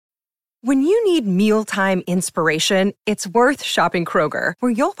When you need mealtime inspiration, it's worth shopping Kroger,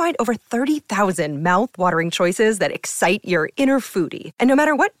 where you'll find over 30,000 mouth-watering choices that excite your inner foodie. And no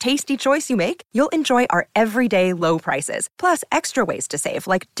matter what tasty choice you make, you'll enjoy our everyday low prices, plus extra ways to save,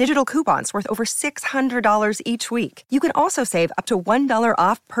 like digital coupons worth over $600 each week. You can also save up to $1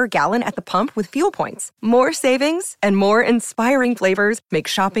 off per gallon at the pump with fuel points. More savings and more inspiring flavors make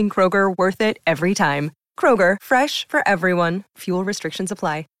shopping Kroger worth it every time. Kroger, fresh for everyone. Fuel restrictions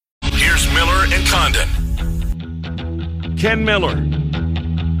apply. Here's Miller and Condon. Ken Miller.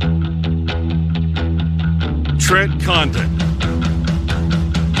 Trent Condon.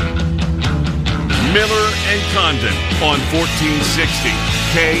 Miller and Condon on 1460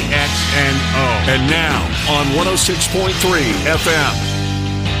 KXNO. And now on 106.3 FM.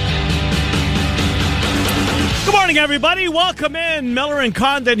 Good morning, everybody. Welcome in. Miller and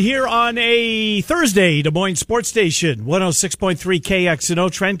Condon here on a Thursday, Des Moines Sports Station, 106.3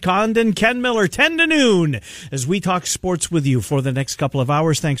 KXNO. Trent Condon, Ken Miller, 10 to noon, as we talk sports with you for the next couple of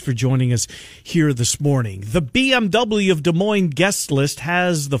hours. Thanks for joining us here this morning. The BMW of Des Moines guest list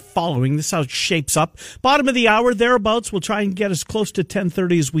has the following. This is how it shapes up. Bottom of the hour, thereabouts. We'll try and get as close to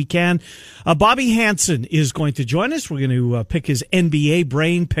 10:30 as we can. Bobby Hansen is going to join us. We're going to pick his NBA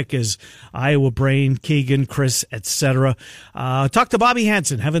brain, pick his Iowa brain, Keegan, Chris, etc. Talk to Bobby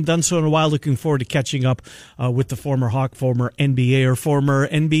Hansen. Haven't done so in a while. Looking forward to catching up with the former Hawk, former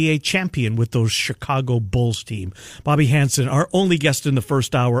NBA champion with those Chicago Bulls team. Bobby Hansen, our only guest in the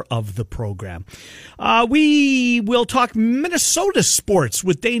first hour of the program. We will talk Minnesota sports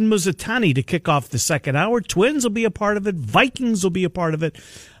with Dane Muzatani to kick off the second hour. Twins will be a part of it. Vikings will be a part of it.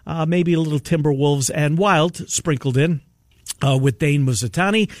 Maybe a little Timberwolves and Wild sprinkled in. With Dane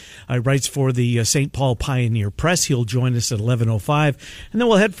Muzatani. Writes for the St. Paul Pioneer Press. He'll join us at 11:05. And then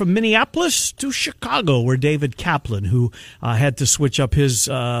we'll head from Minneapolis to Chicago, where David Kaplan, who had to switch up his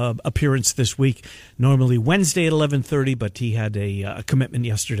appearance this week, normally Wednesday at 11:30, but he had a commitment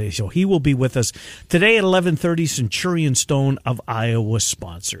yesterday. So he will be with us today at 11:30. Centurion Stone of Iowa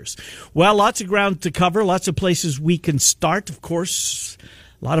sponsors. Well, lots of ground to cover, lots of places we can start. Of course,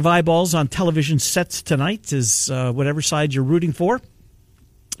 a lot of eyeballs on television sets tonight, is whatever side you're rooting for.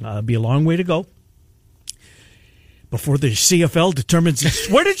 Be a long way to go before the CFL determines.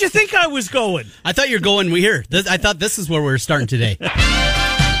 Where did you think I was going? I thought you were going here. I thought this is where we were starting today.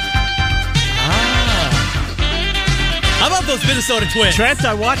 How about those Minnesota Twins? Trent,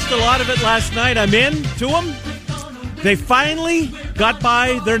 I watched a lot of it last night. I'm in to them. They finally got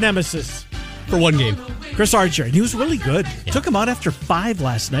by their nemesis. For one game. Chris Archer, and he was really good. Yeah. Took him out after 5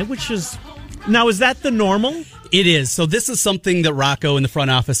 last night, which is... Now, is that the normal? It is. So this is something that Rocco and the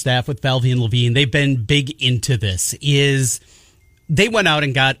front office staff with Falvey and Levine, they've been big into this, is they went out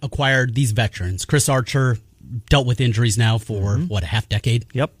and acquired these veterans. Chris Archer dealt with injuries now for, a half decade?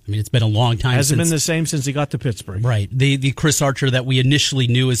 Yep. I mean, it's been a long time. Hasn't been the same since he got to Pittsburgh. Right. The Chris Archer that we initially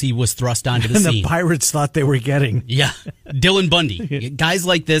knew as he was thrust onto the scene. And the Pirates thought they were getting. Yeah. Dylan Bundy. Guys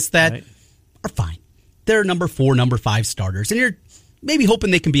like this that are fine. They're number 4, number 5 starters, and you're maybe hoping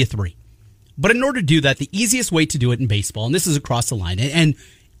they can be a 3. But in order to do that, the easiest way to do it in baseball, and this is across the line, and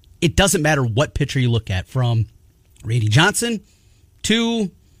it doesn't matter what pitcher you look at, from Randy Johnson to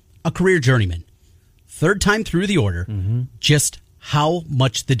a career journeyman, third time through the order, just how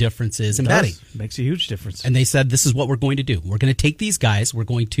much the difference is in batting. Makes a huge difference. And they said, this is what we're going to do. We're going to take these guys, we're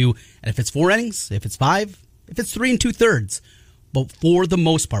going to, and if it's 4 innings, if it's 5, if it's 3 2/3, but for the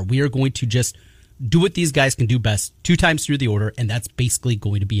most part, we are going to just do what these guys can do best 2 times through the order, and that's basically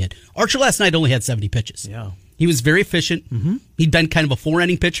going to be it. Archer last night only had 70 pitches. Yeah. He was very efficient. He'd been kind of a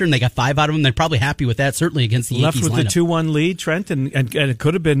 4-inning pitcher, and they got 5 out of him. They're probably happy with that, certainly against the Yankees lineup. Left with the 2-1 lead, Trent, and it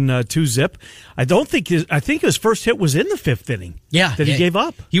could have been 2-zip. I think his first hit was in the 5th inning. Yeah. That he gave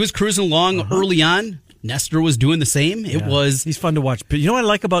up. He was cruising along early on. Nestor was doing the same. Yeah. He's fun to watch. But you know what I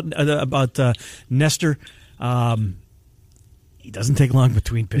like about Nestor? He doesn't take long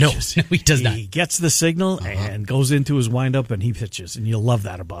between pitches. No, he does not. He gets the signal and goes into his windup, and he pitches, and you'll love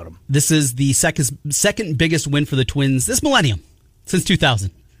that about him. This is the second biggest win for the Twins this millennium, since 2000,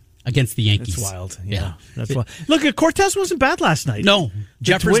 against the Yankees. That's wild. Yeah. That's wild. Look, Cortez wasn't bad last night. No.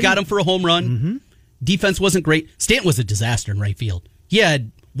 Jeffers got him for a home run. Defense wasn't great. Stanton was a disaster in right field. He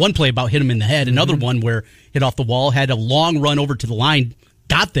had one play about hit him in the head, another one where hit off the wall, had a long run over to the line,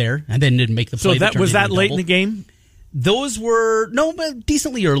 got there, and then didn't make the play. So was that late in the game? Those were,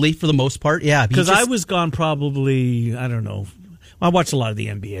 decently early for the most part, yeah. Because I was gone probably, I don't know. I watched a lot of the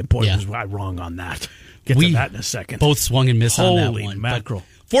NBA. Boy, was I wrong on that. Get to that in a second. Both swung and missed on that one. Holy mackerel.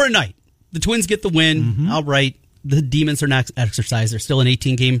 But for a night, the Twins get the win outright. The Demons are not exercised. They're still an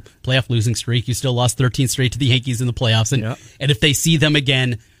 18-game playoff losing streak. You still lost 13 straight to the Yankees in the playoffs. And if they see them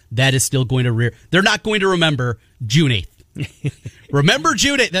again, that is still going to they're not going to remember June 8th. Remember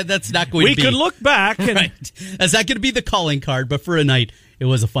June 8th. That's not going to be. We could look back. Right. That's not going to be the calling card, but for a night, it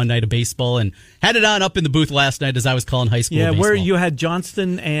was a fun night of baseball, and had it on up in the booth last night as I was calling high school baseball. Where you had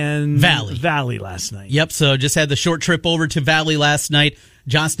Johnston and Valley last night. Yep, so just had the short trip over to Valley last night.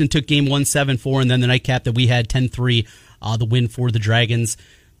 Johnston took game 1 7-4, and then the nightcap that we had 10-3, the win for the Dragons.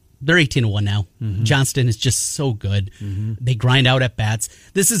 They're 18-1 now. Mm-hmm. Johnston is just so good. Mm-hmm. They grind out at bats.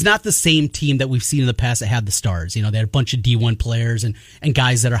 This is not the same team that we've seen in the past that had the stars. They had a bunch of D1 players and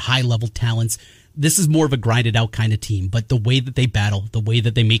guys that are high-level talents. This is more of a grinded out kind of team, but the way that they battle, the way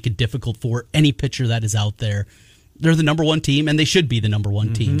that they make it difficult for any pitcher that is out there, they're the number one team, and they should be the number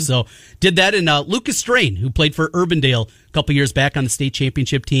one team. So did that in Lucas Strain, who played for Urbandale a couple years back on the state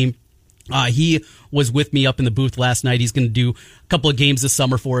championship team. He was with me up in the booth last night. He's going to do a couple of games this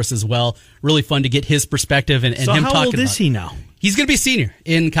summer for us as well. Really fun to get his perspective and him talking about it. So how old is he now? He's going to be a senior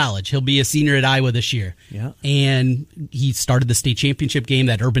in college. He'll be a senior at Iowa this year. Yeah. And he started the state championship game,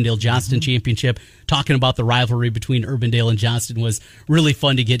 that Urbandale-Johnston championship. Talking about the rivalry between Urbandale and Johnston was really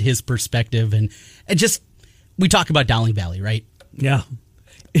fun to get his perspective. And just, we talk about Dowling Valley, right? Yeah.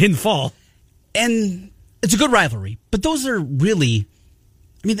 In fall. And it's a good rivalry. But those are really,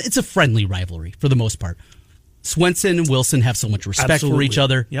 it's a friendly rivalry for the most part. Swenson and Wilson have so much respect for each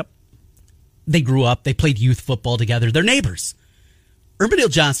other. Yep. They grew up. They played youth football together. They're neighbors.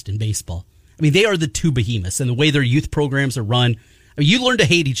 Urbandale-Johnston baseball. They are the two behemoths, and the way their youth programs are run, you learn to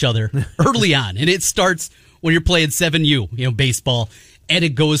hate each other early on, and it starts when you're playing 7U, baseball, and it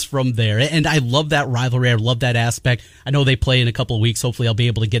goes from there. And I love that rivalry. I love that aspect. I know they play in a couple of weeks. Hopefully I'll be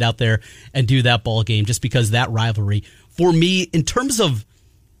able to get out there and do that ball game, just because that rivalry, for me, in terms of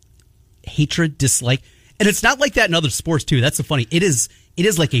hatred, dislike, and it's not like that in other sports too. That's so funny. It is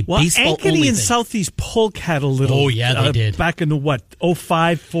like a baseball Ankeny only and thing. Southeast Polk had a little. Oh yeah, they did back in the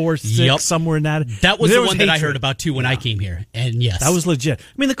 05, 4, 6, somewhere in that. That was the one that I heard about too when I came here. And yes, that was legit.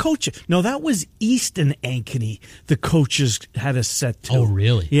 The coach. No, that was Easton Ankeny. The coaches had a set to. Oh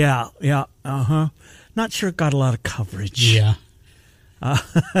really? Yeah. Not sure it got a lot of coverage. Yeah.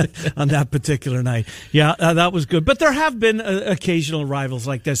 On that particular night. Yeah, that was good. But there have been occasional rivals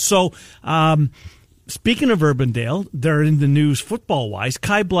like this. So, speaking of Urbandale, they're in the news football-wise.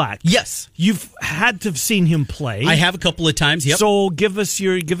 Kai Black. Yes. You've had to have seen him play. I have a couple of times, yep. So give us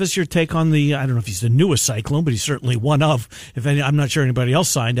your take on the, I don't know if he's the newest Cyclone, but he's certainly one of. I'm not sure anybody else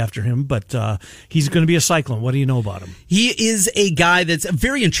signed after him, but he's going to be a Cyclone. What do you know about him? He is a guy that's a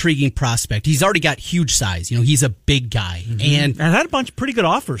very intriguing prospect. He's already got huge size. He's a big guy. And had a bunch of pretty good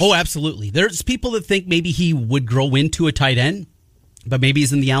offers. Oh, absolutely. There's people that think maybe he would grow into a tight end, but maybe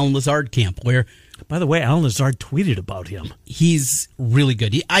he's in the Alan Lazard camp where... By the way, Alan Lazard tweeted about him. He's really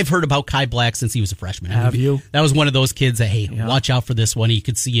good. I've heard about Kai Black since he was a freshman. Have you? That was one of those kids that, watch out for this one. He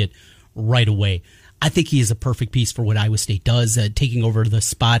could see it right away. I think he is a perfect piece for what Iowa State does, taking over the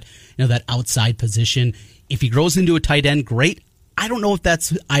spot, that outside position. If he grows into a tight end, great. I don't know if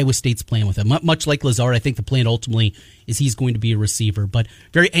that's Iowa State's plan with him. Much like Lazard, I think the plan ultimately is he's going to be a receiver. But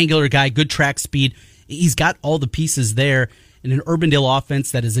very angular guy, good track speed. He's got all the pieces there. In an Urbandale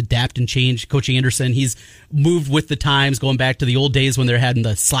offense that has adapted and changed. Coach Anderson, he's moved with the times, going back to the old days when they're having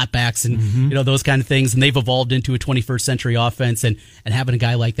the slapbacks and those kind of things, and they've evolved into a 21st century offense. And having a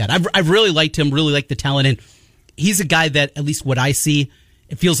guy like that, I've really liked him, really liked the talent, and he's a guy that, at least what I see,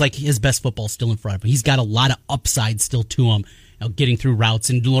 it feels like his best football is still in front of him. He's got a lot of upside still to him. Getting through routes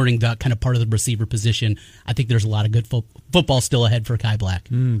and learning that kind of part of the receiver position. I think there's a lot of good football still ahead for Kai Black.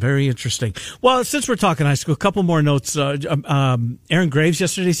 Very interesting. Well, since we're talking high school, a couple more notes. Aaron Graves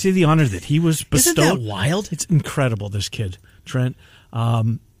yesterday, see the honor that he was bestowed. Isn't that wild? It's incredible, this kid, Trent.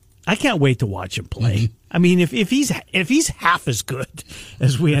 I can't wait to watch him play. If he's half as good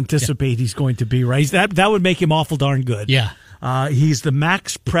as we anticipate he's going to be, right? That would make him awful darn good. Yeah. He's the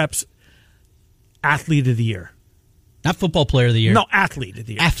Max Preps Athlete of the Year. Not football player of the year. No, athlete of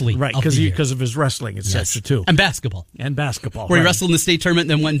the year. Athlete, right? Because of his wrestling, etc. Too, and basketball, Where he wrestled in the state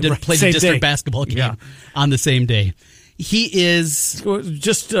tournament and then went and played the district basketball game on the same day. He is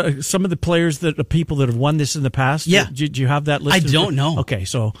just some of the players the people that have won this in the past. Yeah, do you have that list? I don't know. Okay,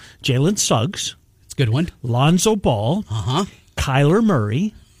 so Jalen Suggs, it's a good one. Lonzo Ball, Kyler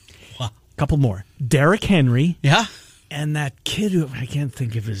Murray, a couple more. Derrick Henry, and that kid who I can't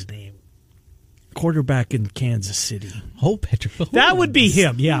think of his name. Quarterback in Kansas City. Petrov. That would be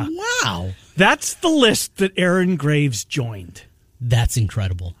him, yeah. Wow. That's the list that Aaron Graves joined. That's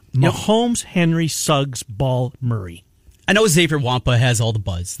incredible. Mahomes, Henry, Suggs, Ball, Murray. I know Xavier Wampa has all the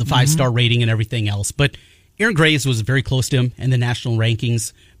buzz, the 5-star rating and everything else, but Aaron Graves was very close to him in the national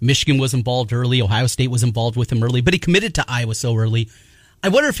rankings. Michigan was involved early. Ohio State was involved with him early, but he committed to Iowa so early. I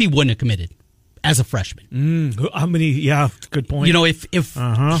wonder if he wouldn't have committed as a freshman. How many? Yeah, good point. You know,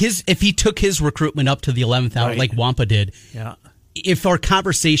 if he took his recruitment up to the 11th hour like Wampa did, if our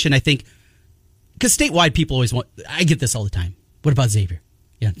conversation, I think, because statewide people always want, I get this all the time. What about Xavier?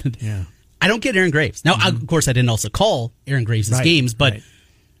 Yeah. I don't get Aaron Graves. Now, of course, I didn't also call Aaron Graves' games, but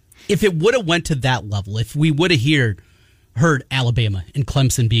if it would have went to that level, if we would have heard Alabama and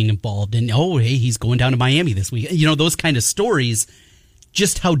Clemson being involved, and hey, he's going down to Miami this week, you know, those kind of stories,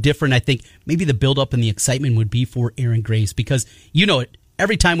 just how different I think maybe the buildup and the excitement would be for Aaron Graves, because you know it,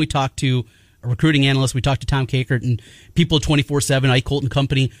 every time we talk to a recruiting analyst, we talk to Tom Kakert and people at 24/7, Ike Colton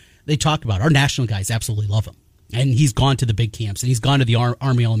Company, they talk about our national guys absolutely love him. And he's gone to the big camps, and he's gone to the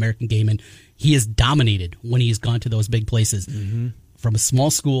Army All-American game, and he has dominated when he's gone to those big places. From a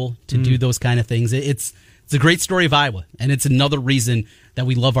small school to do those kind of things. It's a great story of Iowa, and it's another reason that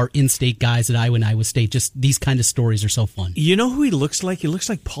we love our in-state guys at Iowa and Iowa State. Just these kind of stories are so fun. You know who he looks like? He looks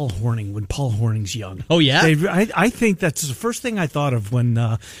like Paul Hornung when Paul Hornung's young. Oh, yeah? I think that's the first thing I thought of when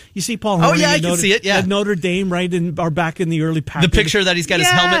you see Paul Hornung. Oh, yeah, I can see it, yeah. At Notre Dame, right, back in the early pack. The picture that he's got his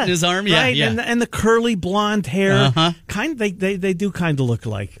helmet in his arm? Yeah, right, yeah. And the curly blonde hair. They do kind of look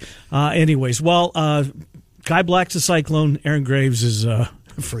alike. Anyways, Guy Black's a Cyclone. Aaron Graves is a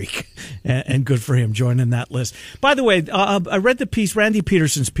freak, and good for him joining that list. By the way, I read the piece, Randy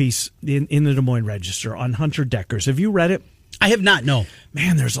Peterson's piece in the Des Moines Register on Hunter Dekkers. Have you read it? I have not, no.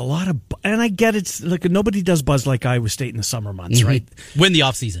 Man, there's a lot of, and I get it's like nobody does buzz like Iowa State in the summer months, right? Win the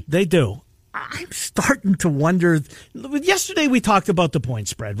offseason. They do. I'm starting to wonder. Yesterday we talked about the point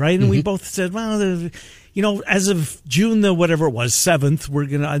spread, right? And we both said, well, you know, as of June the whatever it was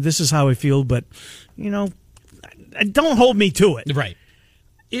 7th, this is how I feel, but you know, don't hold me to it. Right.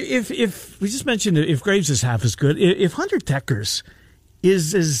 If we just mentioned it, if Graves is half as good, if Hunter Dekkers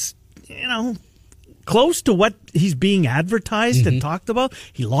is you know close to what he's being advertised and talked about,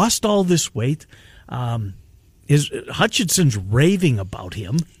 he lost all this weight. Hutchinson's raving about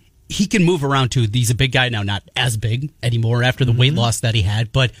him. He can move around too. He's a big guy now, not as big anymore after the weight loss that he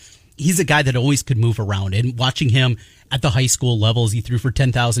had, but he's a guy that always could move around. And watching him at the high school levels, he threw for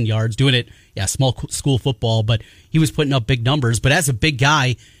 10,000 yards, doing it, small school football, but he was putting up big numbers. But as a big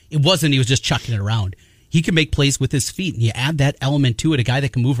guy, he was just chucking it around. He can make plays with his feet, and you add that element to it, a guy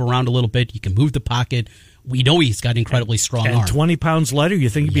that can move around a little bit, he can move the pocket. We know he's got incredibly strong arm. 20 pounds lighter, you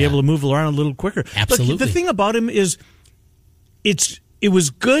think he'd be able to move around a little quicker. Absolutely. Look, the thing about him is it was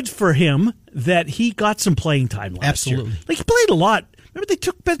good for him that he got some playing time last year. Like, he played a lot. Remember, they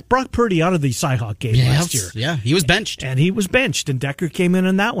took Brock Purdy out of the Cyhawk game last year. Yeah, he was benched. And Dekker came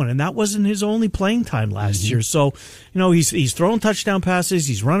in that one, and that wasn't his only playing time last year. So, you know, he's throwing touchdown passes,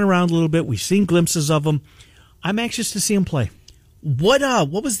 he's running around a little bit, we've seen glimpses of him. I'm anxious to see him play. What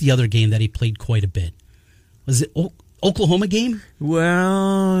was the other game that he played quite a bit? Was it Oklahoma game?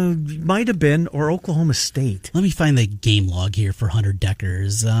 Well, might have been, or Oklahoma State. Let me find the game log here for Hunter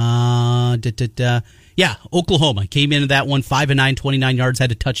Dekkers. Yeah, Oklahoma came into that one 5-9, 29 yards,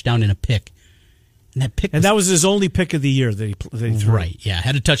 had a touchdown and a pick. And that was his only pick of the year that they threw. Right, yeah.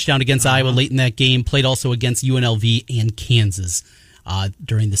 Had a touchdown against Iowa late in that game, played also against UNLV and Kansas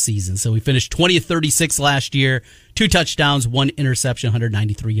during the season. So we finished 20-36 last year, 2 touchdowns, 1 interception,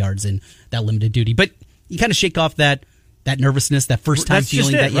 193 yards in that limited duty. But you kind of shake off that nervousness, that first-time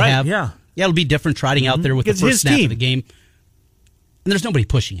feeling that you have. Yeah, it'll be different trotting out there with the first snap of the game. And there's nobody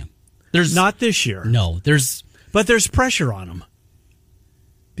pushing him. There's not this year. No, but there's pressure on him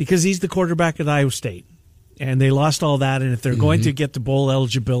because he's the quarterback at Iowa State, and they lost all that. And if they're going to get the bowl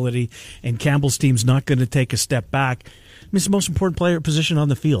eligibility, and Campbell's team's not going to take a step back, it's the most important position on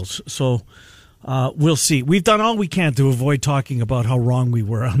the field. So we'll see. We've done all we can to avoid talking about how wrong we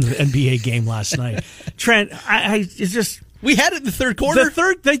were on the NBA game last night. Trent, it's just. We had it in the third quarter.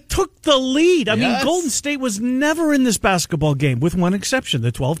 They took the lead. I mean, Golden State was never in this basketball game, with one exception,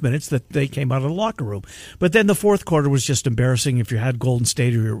 the 12 minutes that they came out of the locker room. But then the fourth quarter was just embarrassing. If you had Golden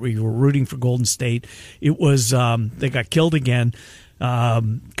State or you were rooting for Golden State, it was they got killed again.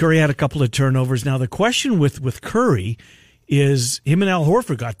 Curry had a couple of turnovers. Now, the question with Curry is him and Al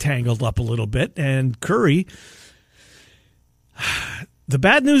Horford got tangled up a little bit, and Curry, the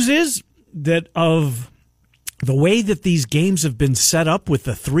bad news is that of the way that these games have been set up with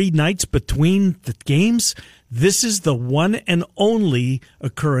the 3 nights between the games, this is the one and only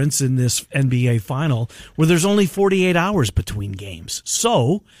occurrence in this NBA final where there's only 48 hours between games.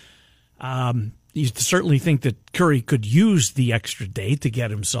 So, you certainly think that Curry could use the extra day to get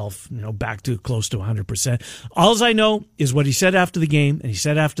himself, back to close to 100%. All I know is what he said after the game, and he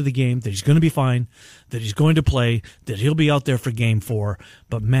said after the game that he's going to be fine, that he's going to play, that he'll be out there for Game 4.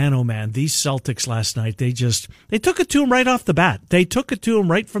 But man, oh man, these Celtics last night, they took it to him right off the bat. They took it to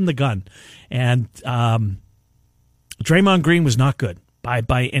him right from the gun. And Draymond Green was not good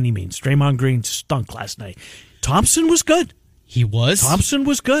by any means. Draymond Green stunk last night. Thompson was good. He was. Thompson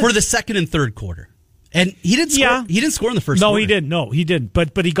was good for the second and third quarter, and he didn't score. Yeah. He didn't score in the first. No, he didn't. No, he didn't.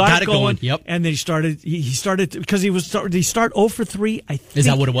 But he got it going. Yep. And then he started because did he start 0 for 3? I think is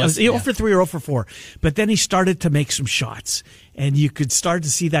that what it was? 0 for 3 or 0 for 4. But then he started to make some shots, and you could start to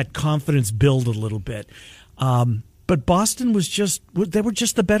see that confidence build a little bit. But Boston was they were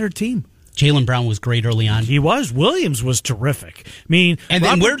just the better team. Jaylen Brown was great early on. He was. Williams was terrific. I mean, and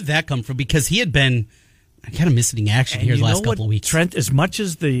then where did that come from? Because he had been kind of missing action here the last couple of weeks. Trent, as much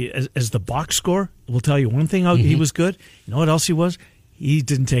as the box score will tell you one thing, he was good. You know what else he was? He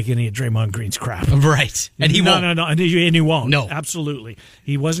didn't take any of Draymond Green's crap. Right. And he won't. No, and he won't. No. Absolutely.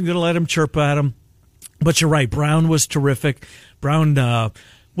 He wasn't going to let him chirp at him. But you're right. Brown was terrific. Brown,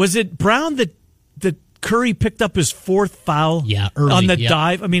 was it Brown that Curry picked up his fourth foul early, on the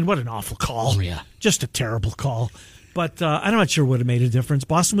dive? I mean, what an awful call. Oh, yeah. Just a terrible call. But I'm not sure what it made a difference.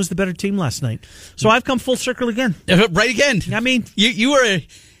 Boston was the better team last night. So I've come full circle again. Right again. I mean, you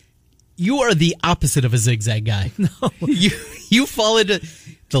are the opposite of a zigzag guy. No. You fall into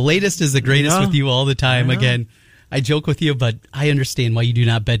the latest is the greatest with you all the time. Again, I joke with you, but I understand why you do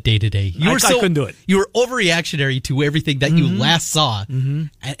not bet day to day. I couldn't do it. You were overreactionary to everything that you last saw, and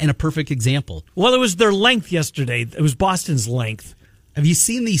a perfect example. Well, it was their length yesterday. It was Boston's length. Have you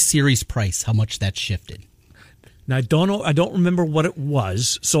seen the series price, how much that shifted? Now, I don't know. I don't remember what it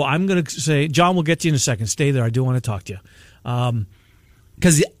was. So I'm going to say, John, we'll get to you in a second. Stay there. I do want to talk to you.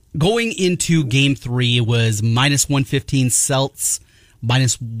 Because going into Game 3, it was minus 115 Celts,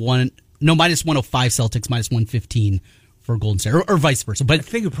 minus 105 Celtics, minus 115 for Golden State, or vice versa. But I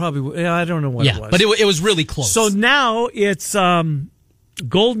think it probably. I don't know what it was. But it was really close. So now it's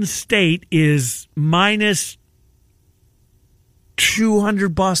Golden State is minus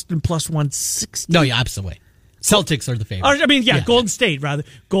 200, Boston plus 160. No, absolutely. Celtics are the favorite. I mean, Golden State, rather.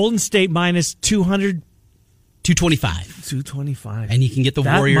 Golden State minus 200. 225. 225. And you can get the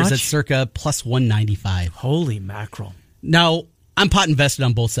Warriors at circa plus 195. Holy mackerel. Now, I'm pot invested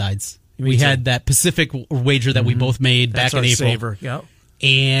on both sides. We had that Pacific wager that we both made back in April. Saver. Yep.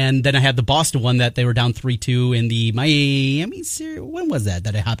 And then I had the Boston one that they were down 3-2 in the Miami series. When was that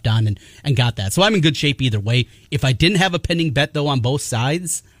I hopped on and got that? So I'm in good shape either way. If I didn't have a pending bet, though, on both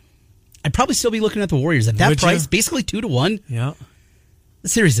sides, I'd probably still be looking at the Warriors. At that price, basically 2-1, yeah, the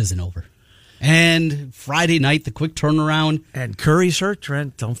series isn't over. And Friday night, the quick turnaround. And Curry's hurt,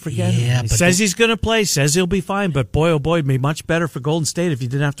 Trent. Don't forget. Yeah, he says he's going to play, says he'll be fine. But boy, oh boy, it'd be much better for Golden State if he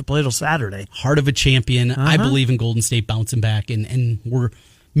didn't have to play till Saturday. Heart of a champion. I believe in Golden State bouncing back. And we're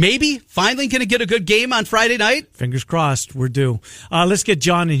maybe finally going to get a good game on Friday night. Fingers crossed. We're due. Let's get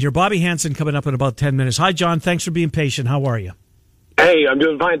John in here. Bobby Hansen coming up in about 10 minutes. Hi, John. Thanks for being patient. How are you? Hey, I'm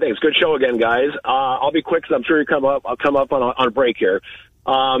doing fine, thanks. Good show again, guys. I'll be quick because I'm sure I'll come up on a break here.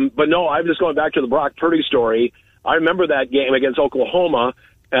 But no, I'm just going back to the Brock Purdy story. I remember that game against Oklahoma.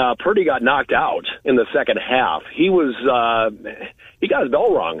 Purdy got knocked out in the second half. He got his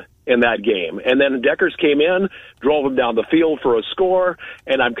bell rung in that game, and then Deckers came in, drove him down the field for a score,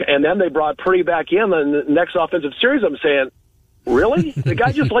 and then they brought Purdy back in. And the next offensive series, I'm saying, really? The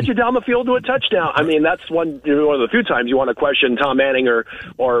guy just let you down the field to a touchdown. I mean, that's one of the few times you want to question Tom Manning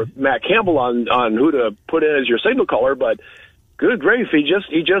or Matt Campbell on who to put in as your signal caller, but good grief, he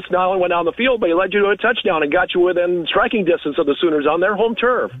just not only went down the field, but he led you to a touchdown and got you within striking distance of the Sooners on their home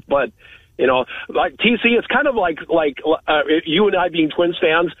turf. But, like TC, it's kind of like you and I being Twins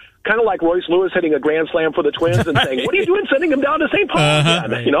fans, kind of like Royce Lewis hitting a grand slam for the Twins and saying, what are you doing sending him down to St. Paul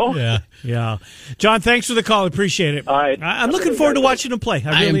again, Yeah. John, thanks for the call. Appreciate it. All right. I'm looking forward to watching him play.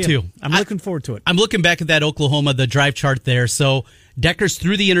 I am too. I'm looking forward to it. I'm looking back at that Oklahoma, the drive chart there. So Deckers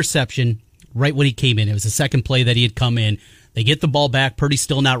threw the interception right when he came in. It was the second play that he had come in. They get the ball back. Purdy's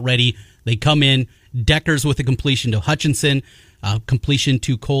still not ready. They come in. Deckers with a completion to Hutchinson, completion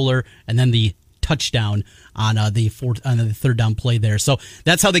to Kohler, and then the touchdown on the third down play there. So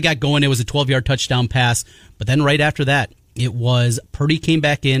that's how they got going. It was a 12-yard touchdown pass. But then right after that, it was Purdy came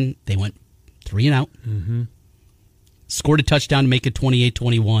back in. They went 3 and out. Mm-hmm. Scored a touchdown to make it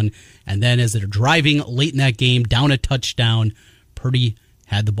 28-21. And then as they're driving late in that game, down a touchdown, Purdy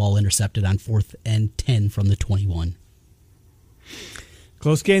had the ball intercepted on 4th and 10 from the 21.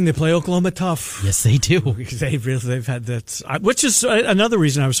 Close game. They play Oklahoma tough. Yes, they do. They've had that, which is another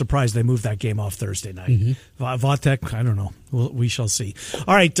reason I was surprised they moved that game off Thursday night. Vatek, I don't know. We shall see.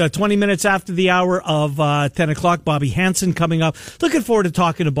 All right, 20 minutes after the hour of 10 o'clock, Bobby Hansen coming up. Looking forward to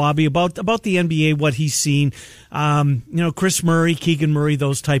talking to Bobby about the NBA, what he's seen. Chris Murray, Keegan Murray,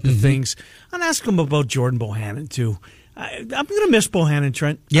 those type of things. I'll ask him about Jordan Bohannon, too. I'm going to miss Bohannon,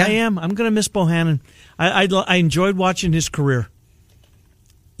 Trent. Yeah. I am. I'm going to miss Bohannon. I enjoyed watching his career.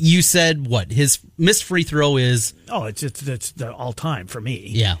 You said what? His missed free throw is... Oh, it's the all-time for me.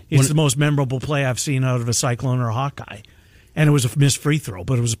 Yeah. It's the most memorable play I've seen out of a Cyclone or a Hawkeye. And it was a missed free throw,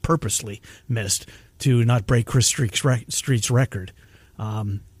 but it was purposely missed to not break Chris Street's record.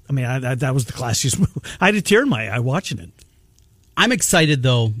 That was the classiest move. I had a tear in my eye watching it. I'm excited,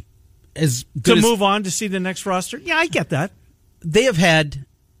 though, to move on to see the next roster. Yeah, I get that. They have had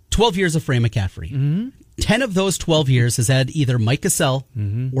 12 years of Fran McCaffrey. Mm-hmm. 10 of those 12 years has had either Mike Cassell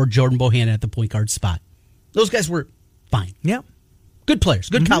or Jordan Bohannon at the point guard spot. Those guys were fine. Yeah. Good players,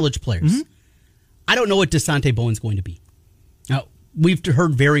 good college players. Mm-hmm. I don't know what Dasonte Bowen's going to be. Now, we've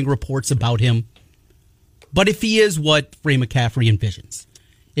heard varying reports about him, but if he is what Fran McCaffrey envisions,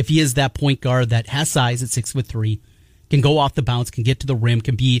 if he is that point guard that has size at 6'3", can go off the bounce, can get to the rim,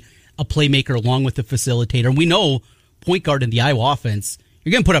 can be a playmaker along with the facilitator, and we know point guard in the Iowa offense,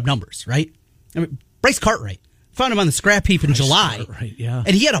 you're going to put up numbers, right? I mean, Bryce Cartwright. Found him on the scrap heap in July. Cartwright, yeah.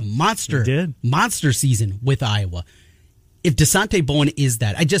 And he had a monster season with Iowa. If Dasonte Bowen is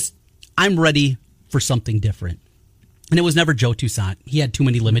that, I'm ready for something different. And it was never Joe Toussaint. He had too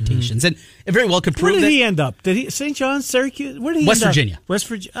many limitations. And it very well could prove that. Where did he end up? Did he St. John's, Syracuse? Where did he West end Virginia. Up? West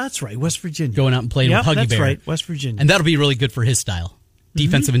Virginia. That's right, West Virginia. Going out and playing with Huggy Bear. That's right, West Virginia. And that'll be really good for his style.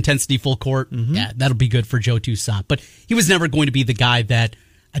 Defensive intensity, full court. Yeah, that'll be good for Joe Toussaint. But he was never going to be the guy that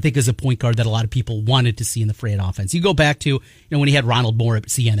I think is a point guard that a lot of people wanted to see in the Fran offense. You go back to when he had Ronald Moore at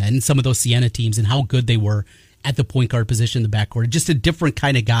Siena and some of those Siena teams and how good they were at the point guard position in the backcourt. Just a different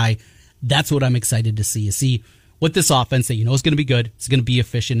kind of guy. That's what I'm excited to see. See what this offense that is going to be good. It's going to be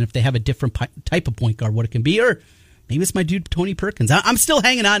efficient. If they have a different type of point guard, what it can be, or maybe it's my dude Tony Perkins. I'm still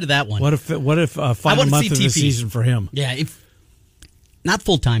hanging on to that one. What if final month of the season for him? Yeah, if not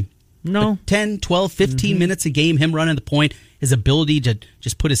full time. No. 10, 12, 15 minutes a game, him running the point, his ability to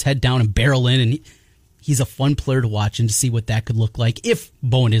just put his head down and barrel in, and he's a fun player to watch and to see what that could look like if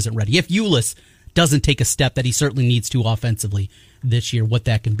Bowen isn't ready. If Ulis doesn't take a step that he certainly needs to offensively this year, what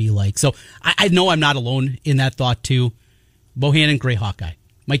that can be like. So I know I'm not alone in that thought too. Bohannon, great Hawkeye.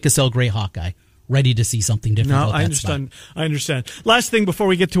 Mike Cassell, great Hawkeye. Ready to see something different. No, I understand. I understand. Last thing before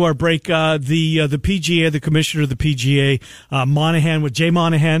we get to our break, the PGA, the commissioner of the PGA, Monahan with Jay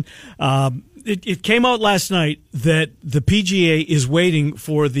Monahan. It came out last night that the PGA is waiting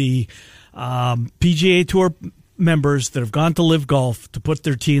for the PGA Tour members that have gone to Live Golf to put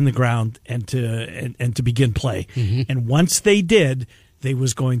their tee in the ground and to begin play. Mm-hmm. And once they did, they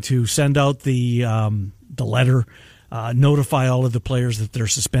was going to send out the letter. Notify all of the players that they're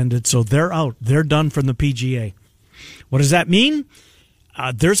suspended. So they're out. They're done from the PGA. What does that mean?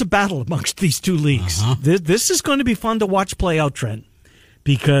 There's a battle amongst these two leagues. Uh-huh. This is going to be fun to watch play out, Trent,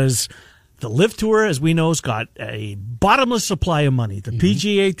 because the Live Tour, as we know, has got a bottomless supply of money. The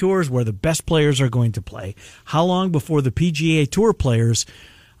PGA Tour is where the best players are going to play. How long before the PGA Tour players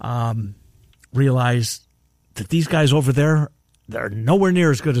realize that these guys over there, they're nowhere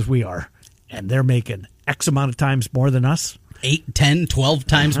near as good as we are, and they're making X amount of times more than us. 8, 10, 12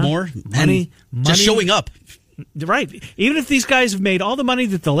 times more. Money. Just showing up. Right. Even if these guys have made all the money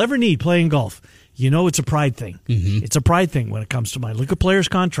that they'll ever need playing golf, it's a pride thing. Mm-hmm. It's a pride thing when it comes to money. Look at players'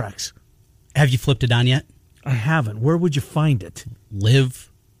 contracts. Have you flipped it on yet? I haven't. Where would you find it?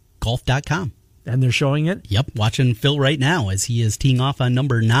 LiveGolf.com. And they're showing it? Yep. Watching Phil right now as he is teeing off on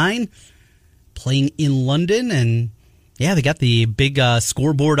number 9, playing in London, and yeah, they got the big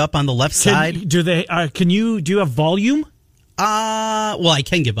scoreboard up on the left side. Do they? Do you have volume? Well, I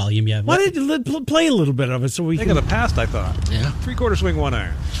can get volume. Yeah. Why did you play a little bit of it so we? Think of the past. I thought. Yeah. 3/4 swing, 1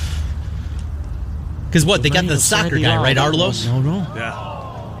 iron. Because what they got the soccer guy, right, Arlos? No.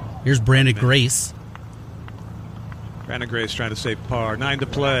 Yeah. Here's Brandon Grace. Brandon Grace trying to save par. 9 to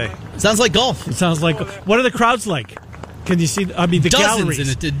play. Sounds like golf. It sounds like. What are the crowds like? Can you see? I mean, the dozens galleries. in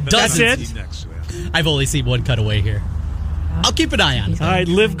it. Dozens. That's it. Next to it. I've only seen one cutaway here. I'll keep an eye on it. All right,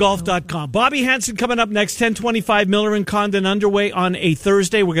 livegolf.com. Bobby Hansen coming up next, 10:25. Miller and Condon underway on a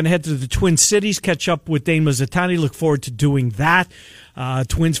Thursday. We're going to head to the Twin Cities, catch up with Dane Mazzatani. Look forward to doing that.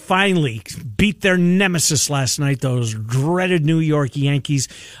 Twins finally beat their nemesis last night, those dreaded New York Yankees.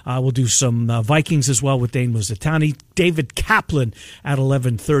 We'll do some Vikings as well with Dane Mazzatani. David Kaplan at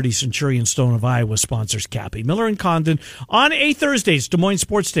 11:30. Centurion Stone of Iowa sponsors Cappy. Miller and Condon on a Thursdays, Des Moines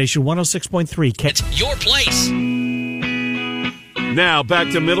Sports Station 106.3. It's your place. Now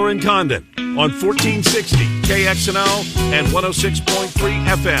back to Miller and Condon on 1460 KXNO and 106.3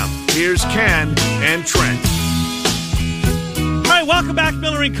 FM. Here's Ken and Trent. All right, welcome back,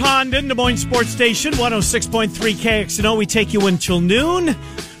 Miller and Condon, Des Moines Sports Station 106.3 KXNO. We take you until noon.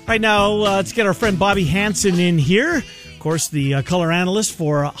 Right now, let's get our friend Bobby Hansen in here. Of course, the color analyst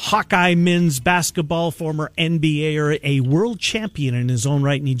for Hawkeye men's basketball, former NBAer, a world champion in his own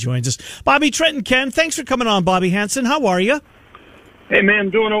right, and he joins us. Bobby, Trent, and Ken, thanks for coming on, Bobby Hansen. How are you? Hey, man,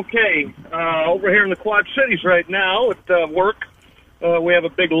 doing okay. Over here in the Quad Cities right now at work, we have a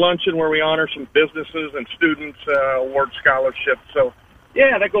big luncheon where we honor some businesses and students, award scholarships. So,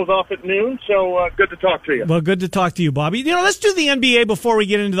 yeah, that goes off at noon, so good to talk to you. Well, good to talk to you, Bobby. You know, let's do the NBA before we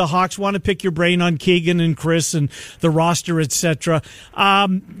get into the Hawks. Want to pick your brain on Keegan and Chris and the roster, etc.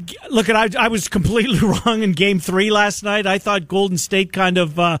 Look, I was completely wrong in Game 3 last night. I thought Golden State kind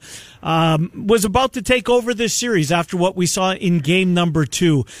of was about to take over this series after what we saw in Game number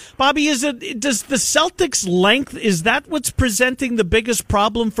 2. Bobby, does the Celtics' length, is that what's presenting the biggest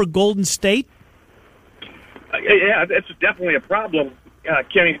problem for Golden State? Yeah, it's definitely a problem.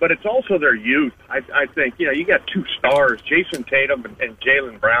 Kenny, but it's also their youth. I think, you got two stars, Jason Tatum and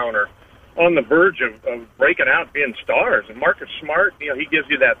Jaylen Brown are on the verge of breaking out, being stars. And Marcus Smart, he gives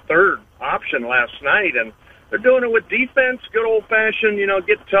you that third option last night, and they're doing it with defense, good old-fashioned,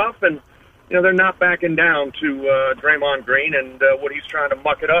 get tough, and, they're not backing down to Draymond Green and what he's trying to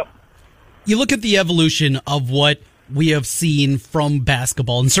muck it up. You look at the evolution of what we have seen from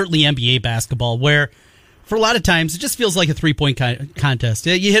basketball, and certainly NBA basketball, where for a lot of times, it just feels like a three-point contest.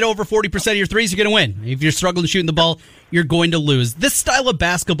 You hit over 40% of your threes, you're going to win. If you're struggling shooting the ball, you're going to lose. This style of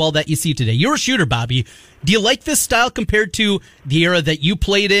basketball that you see today, you're a shooter, Bobby. Do you like this style compared to the era that you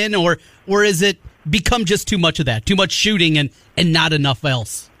played in, or is it become just too much of that, too much shooting and not enough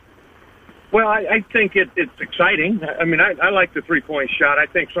else? Well, I think it's exciting. I mean, I like the three-point shot. I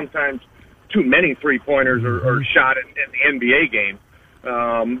think sometimes too many three-pointers are shot in the NBA game.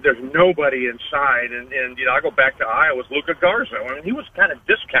 There's nobody inside, and I go back to Iowa's Luka Garza. I mean, he was kind of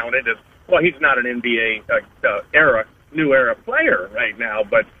discounted as, well, he's not an NBA new era player right now,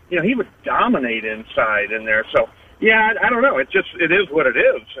 but he would dominate inside in there. So yeah, I don't know. It is what it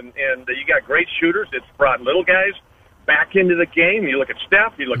is, and you got great shooters. It's brought little guys back into the game. You look at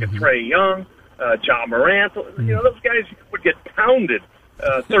Steph, you look at Trae Young, John Morant. Those guys would get pounded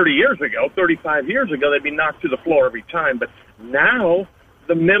 30 years ago, 35 years ago. They'd be knocked to the floor every time, but now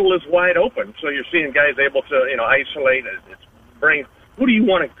the middle is wide open, so you're seeing guys able to, isolate. Bring who do you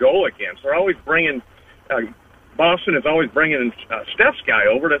want to go against? They're always bringing. Boston is always bringing Steph's guy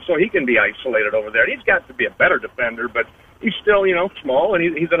over so he can be isolated over there. He's got to be a better defender, but he's still, small,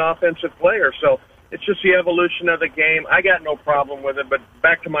 and he's an offensive player. So it's just the evolution of the game. I got no problem with it. But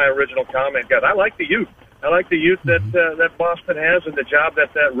back to my original comment, guys, I like the youth. I like the youth that Boston has and the job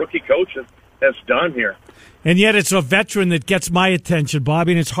that rookie coach has done here. And yet it's a veteran that gets my attention,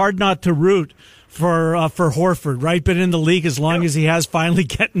 Bobby, and it's hard not to root for Horford, right? Been in the league as long as he has, finally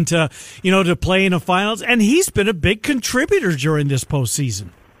getting to, to play in the finals. And he's been a big contributor during this postseason.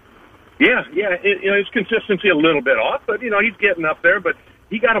 Yeah. His consistency a little bit off, but, he's getting up there. But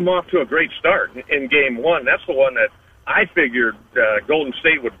he got him off to a great start in Game 1. That's the one that I figured Golden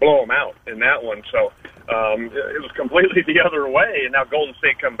State would blow him out in that one. So it was completely the other way, and now Golden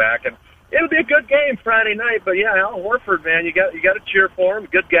State come back, and it'll be a good game Friday night. But yeah, Al Horford, man, you got to cheer for him.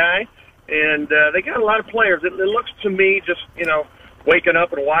 Good guy, and they got a lot of players. It looks to me, just waking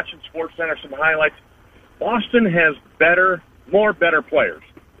up and watching SportsCenter, some highlights. Boston has more better players,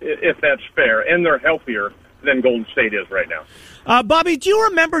 if that's fair, and they're healthier than Golden State is right now. Bobby, do you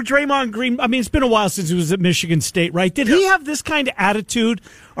remember Draymond Green? I mean, it's been a while since he was at Michigan State, right? Did he have this kind of attitude,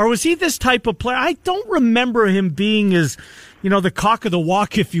 or was he this type of player? I don't remember him being as, the cock of the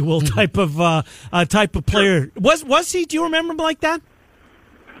walk, if you will, type of player. Was he? Do you remember him like that?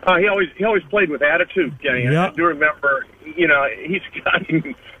 He always played with attitude, Kenny. I do remember. He's got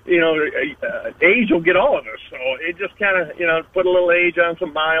age will get all of us, so it just kind of put a little age on,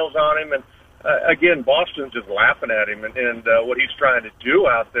 some miles on him, and. Again, Boston's just laughing at him and what he's trying to do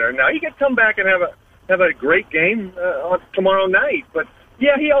out there. Now, he could come back and have a great game tomorrow night, but,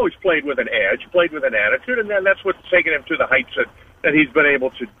 yeah, he always played with an edge, played with an attitude, and then that's what's taken him to the heights that he's been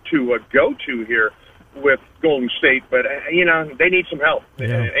able to go to here with Golden State. But, they need some help.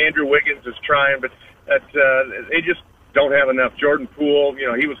 Yeah. Andrew Wiggins is trying, but they just don't have enough. Jordan Poole,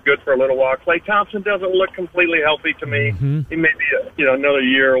 he was good for a little while. Klay Thompson doesn't look completely healthy to me. Mm-hmm. He may be, another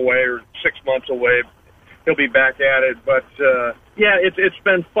year away or 6 months away. He'll be back at it. But, it's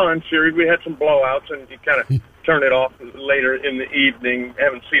been fun series. We had some blowouts, and you kind of turn it off later in the evening.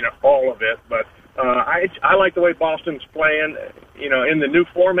 Haven't seen all of it, but I like the way Boston's playing, in the new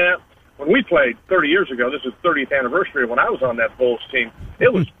format. When we played 30 years ago, this is 30th anniversary when I was on that Bulls team,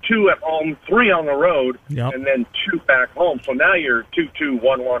 it was 2 at home, 3 on the road, and then 2 back home. So now you're 2-2,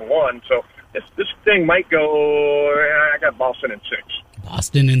 1-1-1. So this thing might go, I got Boston in 6.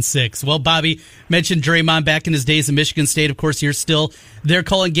 Boston in 6. Well, Bobby mentioned Draymond back in his days in Michigan State. Of course, you're still there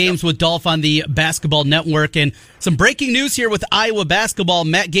calling games with Dolph on the Basketball Network. And some breaking news here with Iowa basketball.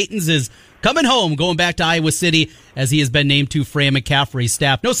 Matt Gatens is coming home, going back to Iowa City as he has been named to Fran McCaffrey's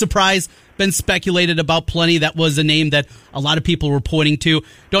staff. No surprise, been speculated about plenty. That was a name that a lot of people were pointing to.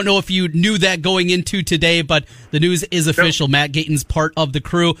 Don't know if you knew that going into today, but the news is official. Matt Gatens part of the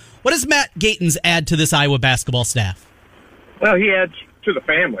crew. What does Matt Gatens add to this Iowa basketball staff? Well, he adds to the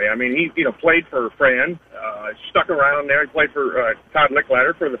family. I mean, he played for Fran, stuck around there. He played for Todd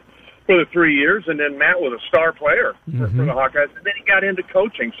Licklider for the 3 years, and then Matt was a star player for the Hawkeyes, and then he got into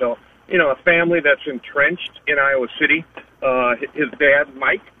coaching. So, a family that's entrenched in Iowa City. His dad,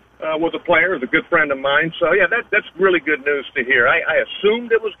 Mike, was a player, was a good friend of mine. So, yeah, that's really good news to hear. I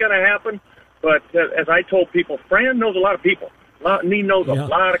assumed it was going to happen, but as I told people, Fran knows a lot of people. And he knows a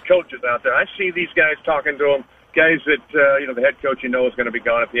lot of coaches out there. I see these guys talking to him, guys that, the head coach is going to be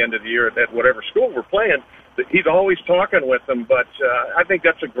gone at the end of the year at whatever school we're playing. He's always talking with them, but I think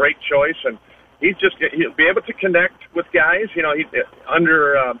that's a great choice, and he'll be able to connect with guys. He's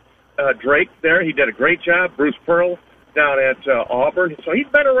under Drake there. He did a great job. Bruce Pearl down at Auburn. So he's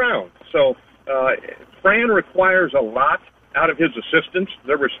been around. So Fran requires a lot out of his assistants.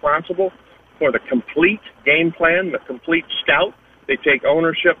 They're responsible for the complete game plan, the complete scout. They take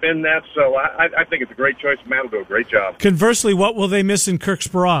ownership in that. So I think it's a great choice. Matt will do a great job. Conversely, what will they miss in Kirk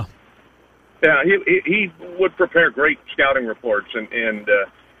Speraw? Yeah, he would prepare great scouting reports, and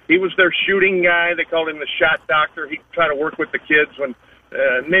he was their shooting guy. They called him the shot doctor. He'd try to work with the kids when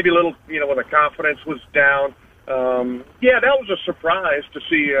maybe a little, when the confidence was down. That was a surprise to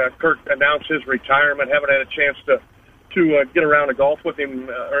see Kirk announce his retirement. Haven't had a chance to get around to golf with him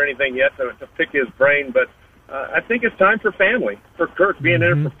or anything yet to pick his brain, but I think it's time for family. For Kirk being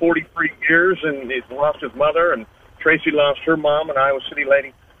there for 43 years, and he's lost his mother, and Tracy lost her mom, an Iowa City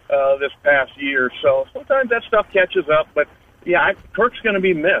lady, this past year. So sometimes that stuff catches up, but Kirk's going to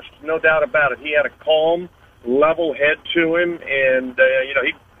be missed, no doubt about it. He had a calm, level head to him, and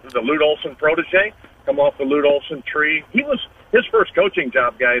he was a Lute Olson protege, come off the Lute Olson tree. His first coaching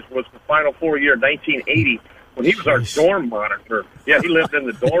job, guys, was the Final Four year, 1980, when he was our dorm monitor. Yeah, he lived in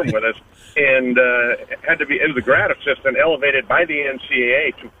the dorm with us, and had to be, as a grad assistant, elevated by the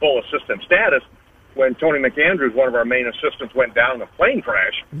NCAA to full assistant status. When Tony McAndrews, one of our main assistants, went down in a plane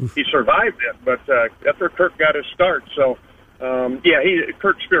crash. He survived it, but that's where Kirk got his start. So,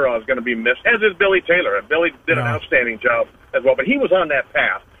 Kirk Speraw is going to be missed, as is Billy Taylor. Billy did an outstanding job as well, but he was on that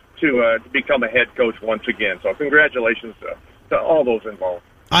path to become a head coach once again. So congratulations to all those involved.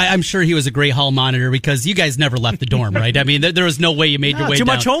 I'm sure he was a great hall monitor because you guys never left the dorm, right? I mean, there was no way you made your way too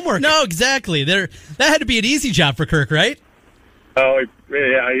down. Much homework. No, exactly. That had to be an easy job for Kirk, right? Oh,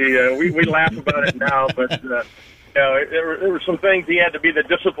 yeah. We laugh about it now, but there were some things he had to be the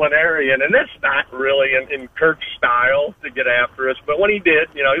disciplinarian, and that's not really in Kirk's style to get after us. But when he did,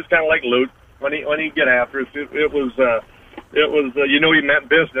 he was kind of like Lute. When he get after us, it was he meant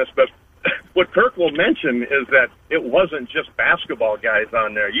business. But what Kirk will mention is that it wasn't just basketball guys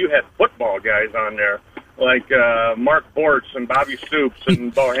on there. You had football guys on there, like Mark Bortz and Bobby Stoops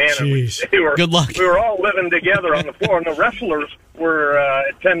and Bohannon. Good luck. We were all living together on the floor, and the wrestlers were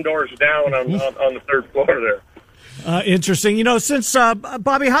 10 doors down on the third floor there. Interesting. Since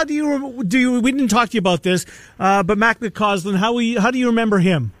Bobby, how do you? We didn't talk to you about this, but Mac McCausland, how do you remember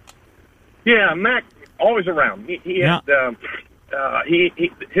him? Yeah, Mac always around. He had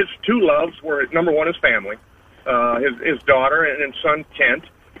his two loves were, number one, his family, his daughter and son Kent,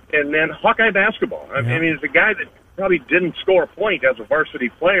 and then Hawkeye basketball. I mean, he's a guy that probably didn't score a point as a varsity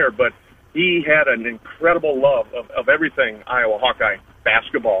player, but he had an incredible love of everything Iowa Hawkeye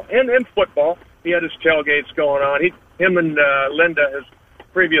basketball and football. He had his tailgates going on. Him and Linda, his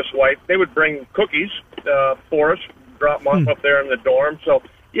previous wife, they would bring cookies for us, drop them off up there in the dorm. So,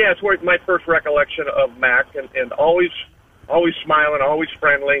 yeah, it's where my first recollection of Mac, and always always smiling, always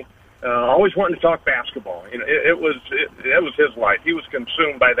friendly, always wanting to talk basketball. You know, it was his life. He was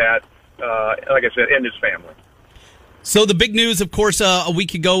consumed by that, like I said, and his family. So the big news, of course, a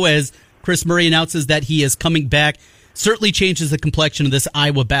week ago as Kris Murray announces that he is coming back, certainly changes the complexion of this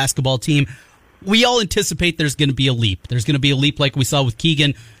Iowa basketball team. We all anticipate there's going to be a leap. There's going to be a leap like we saw with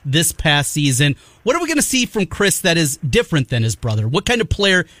Keegan this past season. What are we going to see from Kris that is different than his brother? What kind of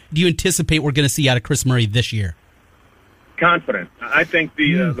player do you anticipate we're going to see out of Kris Murray this year? Confident. I think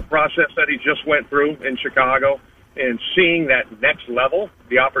the process that he just went through in Chicago and seeing that next level,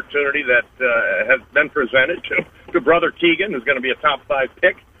 the opportunity that has been presented to brother Keegan, who's going to be a top 5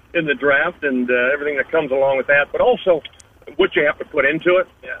 pick in the draft, and everything that comes along with that, but also what you have to put into it.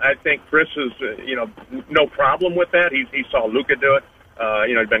 I think Kris is, no problem with that. He saw Luka do it.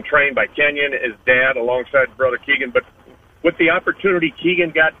 He's been trained by Kenyon, his dad, alongside brother Keegan. But with the opportunity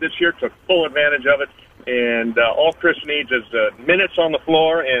Keegan got this year, took full advantage of it. And all Kris needs is minutes on the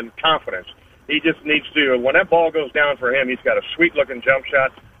floor and confidence. He just needs to, when that ball goes down for him, he's got a sweet-looking jump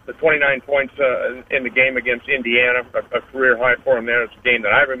shot. The 29 points in the game against Indiana, a career high for him there. It's a game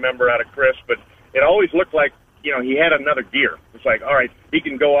that I remember out of Kris. But it always looked like, he had another gear. It's like, all right, he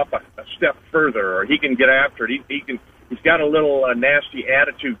can go up a step further, or he can get after it. He's got a little nasty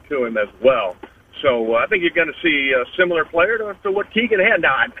attitude to him as well. So I think you're going to see a similar player to what Keegan had.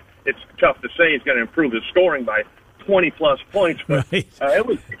 Now, it's tough to say he's going to improve his scoring by 20-plus points, but right. It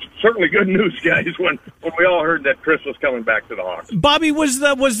was certainly good news, guys, when we all heard that Kris was coming back to the Hawks. Bobby, was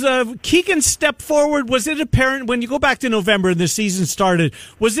Keegan's step forward, was it apparent when you go back to November and the season started,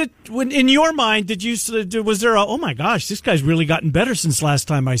 was it, when in your mind, was there oh my gosh, this guy's really gotten better since last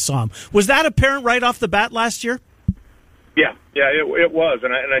time I saw him? Was that apparent right off the bat last year? Yeah, it was,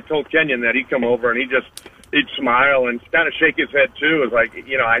 and I told Kenyon that he'd come over and he'd smile and kind of shake his head too. It was like,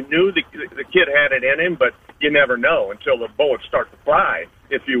 I knew the kid had it in him, but you never know until the bullets start to fly,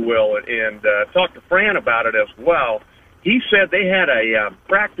 if you will. And talked to Fran about it as well. He said they had a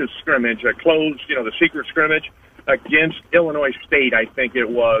practice scrimmage, a closed, the secret scrimmage against Illinois State, I think it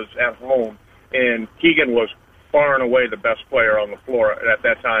was, at home. And Keegan was far and away the best player on the floor at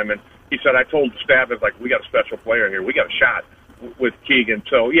that time. And he said, I told the staff, it's like, we got a special player here. We got a shot with Keegan.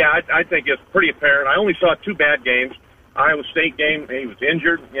 So, yeah, I think it's pretty apparent. I only saw 2 bad games. Iowa State game, he was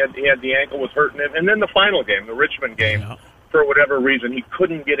injured. He had the ankle was hurting him. And then the final game, the Richmond game, for whatever reason, he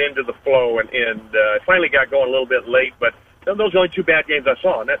couldn't get into the flow and finally got going a little bit late. But those are the only 2 bad games I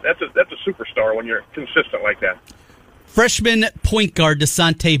saw. And that's a superstar when you're consistent like that. Freshman point guard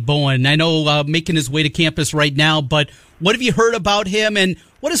Dasonte Bowen. I know making his way to campus right now, but what have you heard about him, and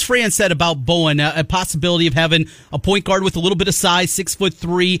what has Fran said about Bowen? A possibility of having a point guard with a little bit of size,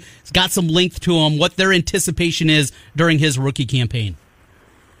 6'3", he's got some length to him. What their anticipation is during his rookie campaign?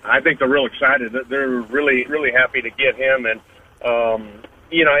 I think they're real excited. They're really, really happy to get him, and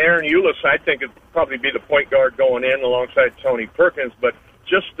Aaron Eulis, I think, would probably be the point guard going in alongside Tony Perkins, but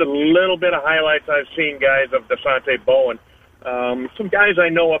just a little bit of highlights I've seen, guys, of Dasonte Bowen. Some guys I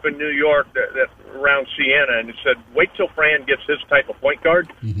know up in New York that around Siena, and said, wait till Fran gets his type of point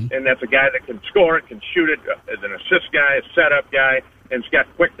guard, and that's a guy that can score it, can shoot it, as an assist guy, a setup guy, and has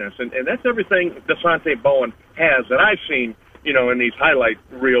got quickness. And that's everything Dasonte Bowen has that I've seen, in these highlight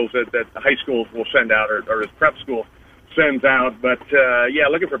reels that high schools will send out or his prep school sends out. But,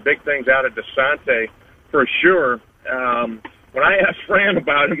 looking for big things out of Dasonte for sure. When I asked Fran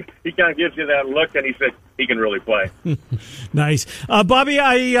about him, he kind of gives you that look, and he said he can really play. Nice. Bobby,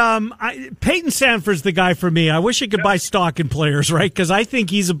 Peyton Sanford's the guy for me. I wish I could buy stock in players, right? Because I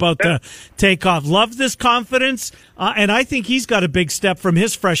think he's about to take off. Love this confidence, and I think he's got a big step from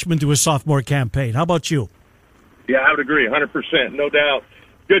his freshman to his sophomore campaign. How about you? Yeah, I would agree, 100%, no doubt.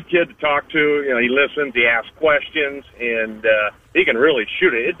 Good kid to talk to. He listens, he asks questions, and he can really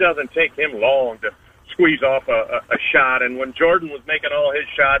shoot it. It doesn't take him long to squeeze off a shot. And when Jordan was making all his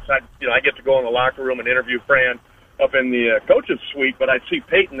shots, I get to go in the locker room and interview Fran up in the coach's suite, but I'd see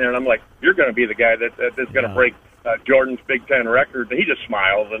Peyton there, and I'm like, you're going to be the guy that is going to break Jordan's Big Ten record. And he just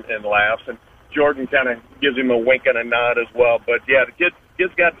smiles and laughs, and Jordan kind of gives him a wink and a nod as well. But, yeah, the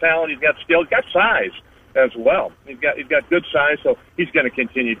kid's got talent, he's got skill, he's got size as well. He's got good size, so he's going to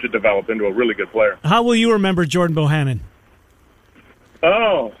continue to develop into a really good player. How will you remember Jordan Bohannon?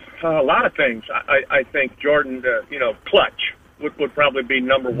 Oh, a lot of things. I think Jordan, clutch would probably be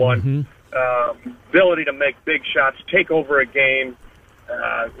number one. Ability to make big shots, take over a game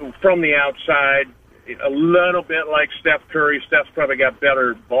from the outside, a little bit like Steph Curry. Steph's probably got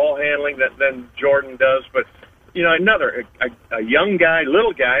better ball handling than Jordan does, but another a young guy,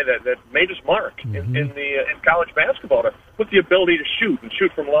 little guy that made his mark in college basketball with the ability to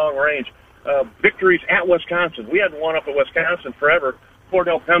shoot from long range. victories at Wisconsin. We hadn't won up at Wisconsin forever.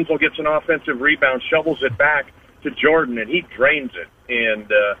 Cordell Pemsel gets an offensive rebound, shovels it back to Jordan, and he drains it.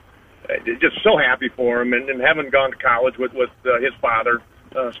 And just so happy for him. And having gone to college with his father,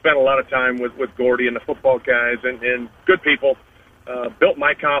 spent a lot of time with Gordy and the football guys and good people. Built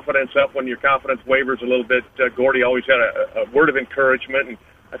my confidence up when your confidence wavers a little bit. Gordy always had a word of encouragement, and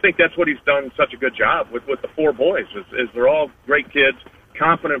I think that's what he's done such a good job with the four boys. Is they're all great kids,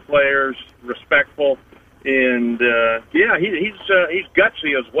 confident players, respectful, and he's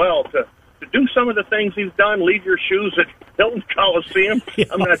gutsy as well to do some of the things he's done. Leave your shoes at Hilton Coliseum. Yeah.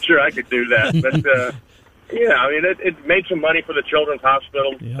 I'm not sure I could do that, but it made some money for the Children's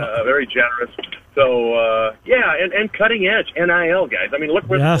Hospital. Yeah. Very generous. So, and cutting edge NIL, guys. I mean, look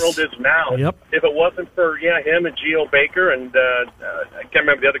where the world is now. Yep. If it wasn't for, him and Geo Baker and I can't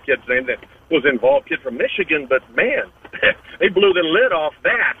remember the other kid's name that was involved, kid from Michigan, but, man, they blew the lid off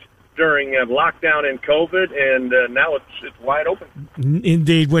that during lockdown and COVID, and now it's wide open.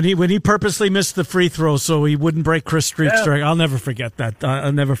 Indeed, when he purposely missed the free throw so he wouldn't break Chris Street's streak. I'll never forget that.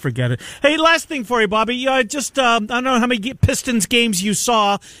 I'll never forget it. Hey, last thing for you, Bobby. I don't know how many Pistons games you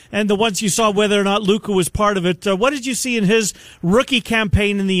saw, and the ones you saw, whether or not Luka was part of it. What did you see in his rookie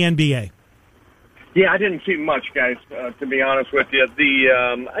campaign in the NBA? Yeah, I didn't see much, guys. To be honest with you,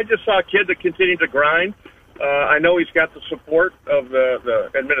 I just saw a kid that continued to grind. I know he's got the support of the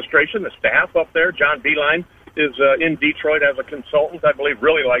administration, the staff up there. John Beilein is in Detroit as a consultant, I believe,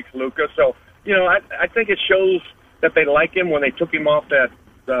 really likes Luka. So, I think it shows that they like him when they took him off that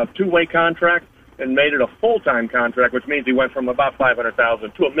two-way contract and made it a full-time contract, which means he went from about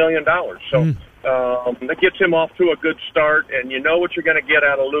 $500,000 to $1 million. So that gets him off to a good start, and you know what you're going to get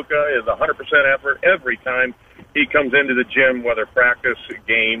out of Luka is 100% effort every time he comes into the gym, whether practice,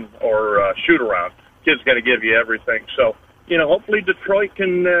 game, or shoot-around. Kid's going to give you everything. So, hopefully Detroit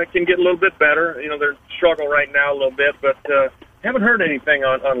can get a little bit better. They're struggling right now a little bit, but haven't heard anything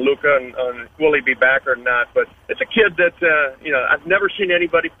on Luka and on will he be back or not. But it's a kid that, I've never seen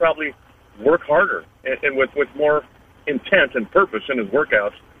anybody probably work harder and with more intent and purpose in his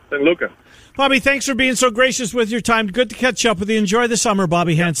workouts than Luka. Bobby, thanks for being so gracious with your time. Good to catch up with you. Enjoy the summer,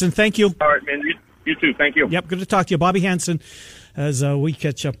 Bobby Hansen. Thank you. All right, man. You too. Thank you. Yep, good to talk to you. Bobby Hansen, as we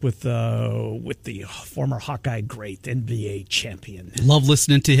catch up with the former Hawkeye great, NBA champion. Love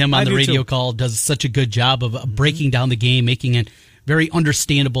listening to him on the radio call. Does such a good job of breaking down the game, making it very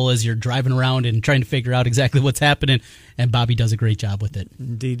understandable as you're driving around and trying to figure out exactly what's happening. And Bobby does a great job with it.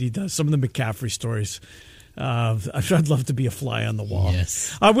 Indeed, he does. Some of the McCaffrey stories. I'd love to be a fly on the wall.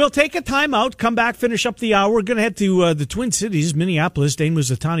 Yes. We'll take a time out, come back, finish up the hour. We're going to head to the Twin Cities, Minneapolis. Dane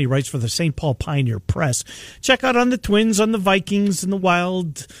Muzatani writes for the St. Paul Pioneer Press. Check out on the Twins, on the Vikings, and the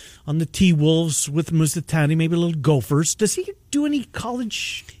Wild, on the T-Wolves with Muzatani, maybe a little Gophers. Does he do any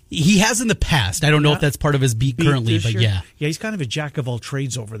college? He has in the past. I don't know if that's part of his beat currently, but yeah. Yeah, he's kind of a jack of all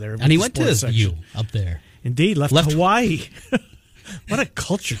trades over there. And he went to U up there. Indeed, left Hawaii. What a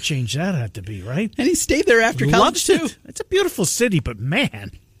culture change that had to be, right? And he stayed there after college, too. It's a beautiful city, but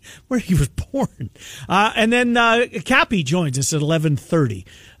man, where he was born. And then Cappy joins us at 11:30,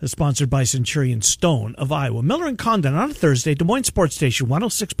 sponsored by Centurion Stone of Iowa. Miller and Condon on a Thursday, Des Moines Sports Station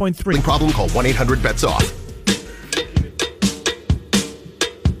 106.3. Problem, call 1-800-BETS-OFF.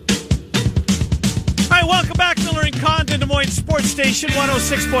 All right, welcome back, Miller and Condon, Des Moines Sports Station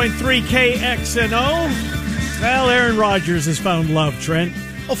 106.3 KXNO. Well, Aaron Rodgers has found love, Trent.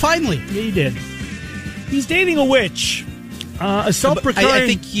 Oh, finally. Yeah, he did. He's dating a witch. A self-proclaimed... I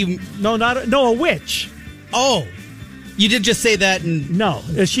think you... No, a witch. Oh. You did just say that and... No.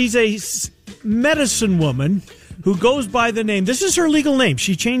 She's a medicine woman who goes by the name... This is her legal name.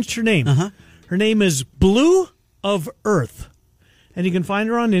 She changed her name. Uh-huh. Her name is Blue of Earth. And you can find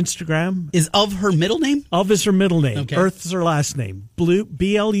her on Instagram. Is of her middle name? Of is her middle name. Okay. Earth is her last name. Blue,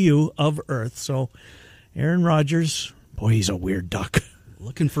 B-L-U, of Earth. So... Aaron Rodgers, boy, he's a weird duck.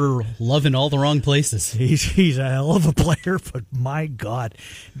 Looking for love in all the wrong places. He's a hell of a player, but my God.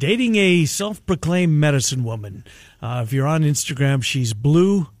 Dating a self-proclaimed medicine woman. If you're on Instagram, she's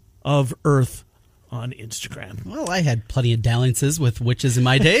Blue of Earth on Instagram. Well, I had plenty of dalliances with witches in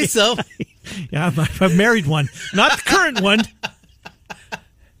my day, so. Yeah, I've married one. Not the current one.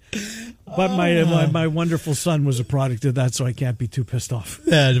 But my wonderful son was a product of that, so I can't be too pissed off.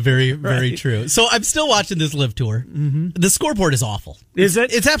 Yeah, very, very true. So I'm still watching this Live Tour. Mm-hmm. The scoreboard is awful. Is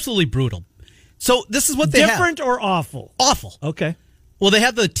it? It's absolutely brutal. So this is what they have. Different or awful? Awful. Okay. Well, they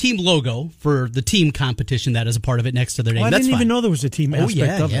have the team logo for the team competition that is a part of it next to their name. Well, I That's didn't fine. even know there was a team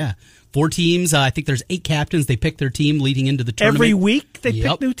aspect of it. Yeah. 4 teams. I think there's 8 captains. They pick their team leading into the tournament. Every week they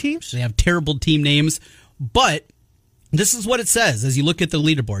pick new teams? They have terrible team names. But This is what it says as you look at the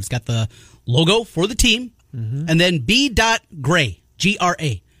leaderboard. It's got the logo for the team, and then B.Gray,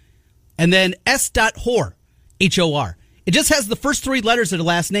 G-R-A, and then S.Hor, H-O-R. It just has the first 3 letters of the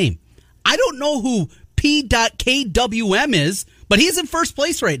last name. I don't know who P.KWM is, but he's in first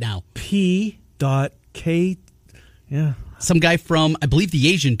place right now. P.K. Yeah. Some guy from, I believe, the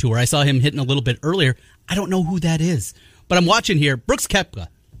Asian Tour. I saw him hitting a little bit earlier. I don't know who that is. But I'm watching here. Brooks Koepka,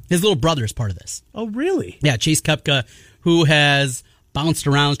 his little brother, is part of this. Oh, really? Yeah, Chase Koepka, who has bounced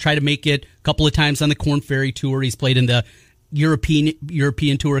around, tried to make it a couple of times on the Korn Ferry Tour. He's played in the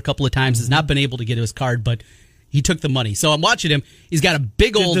European Tour a couple of times. Has not been able to get his card, but he took the money. So I'm watching him. He's got a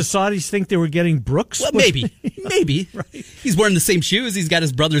big old... Did the Saudis think they were getting Brooks? Well, maybe. Right. He's wearing the same shoes. He's got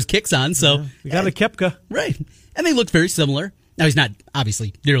his brother's kicks on. So we got a Koepka. Right. And they look very similar. Now, he's not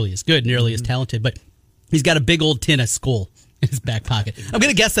obviously nearly as good, nearly as talented, but he's got a big old tin of Skol in his back pocket. I'm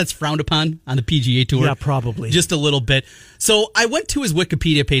going to guess that's frowned upon on the PGA Tour. Yeah, probably. Just a little bit. So I went to his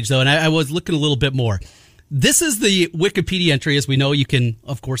Wikipedia page, though, and I was looking a little bit more. This is the Wikipedia entry. As we know, you can,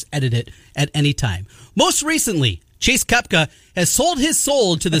 of course, edit it at any time. Most recently, Chase Koepka has sold his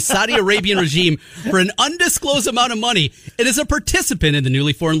soul to the Saudi Arabian regime for an undisclosed amount of money and is a participant in the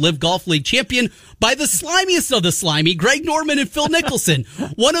newly formed Live Golf League, championed by the slimiest of the slimy, Greg Norman and Phil Nicholson,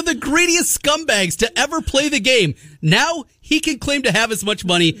 one of the greediest scumbags to ever play the game. Now he can claim to have as much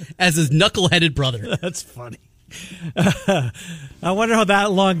money as his knuckle-headed brother. That's funny. I wonder how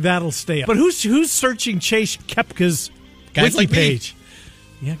long that'll stay up. But who's searching Chase Koepka's wiki page?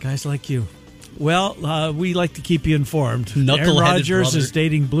 Yeah, guys like you. Well, we like to keep you informed. Aaron Rodgers is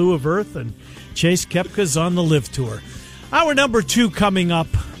dating Blue of Earth, and Chase Koepka's on the Live Tour. Hour number 2 coming up.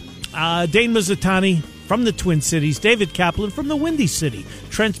 Dane Mazzatani from the Twin Cities, David Kaplan from the Windy City.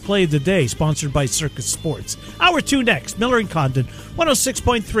 Trent's Play of the Day, sponsored by Circus Sports. Hour 2 next. Miller and Condon,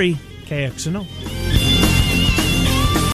 106.3 KXNO.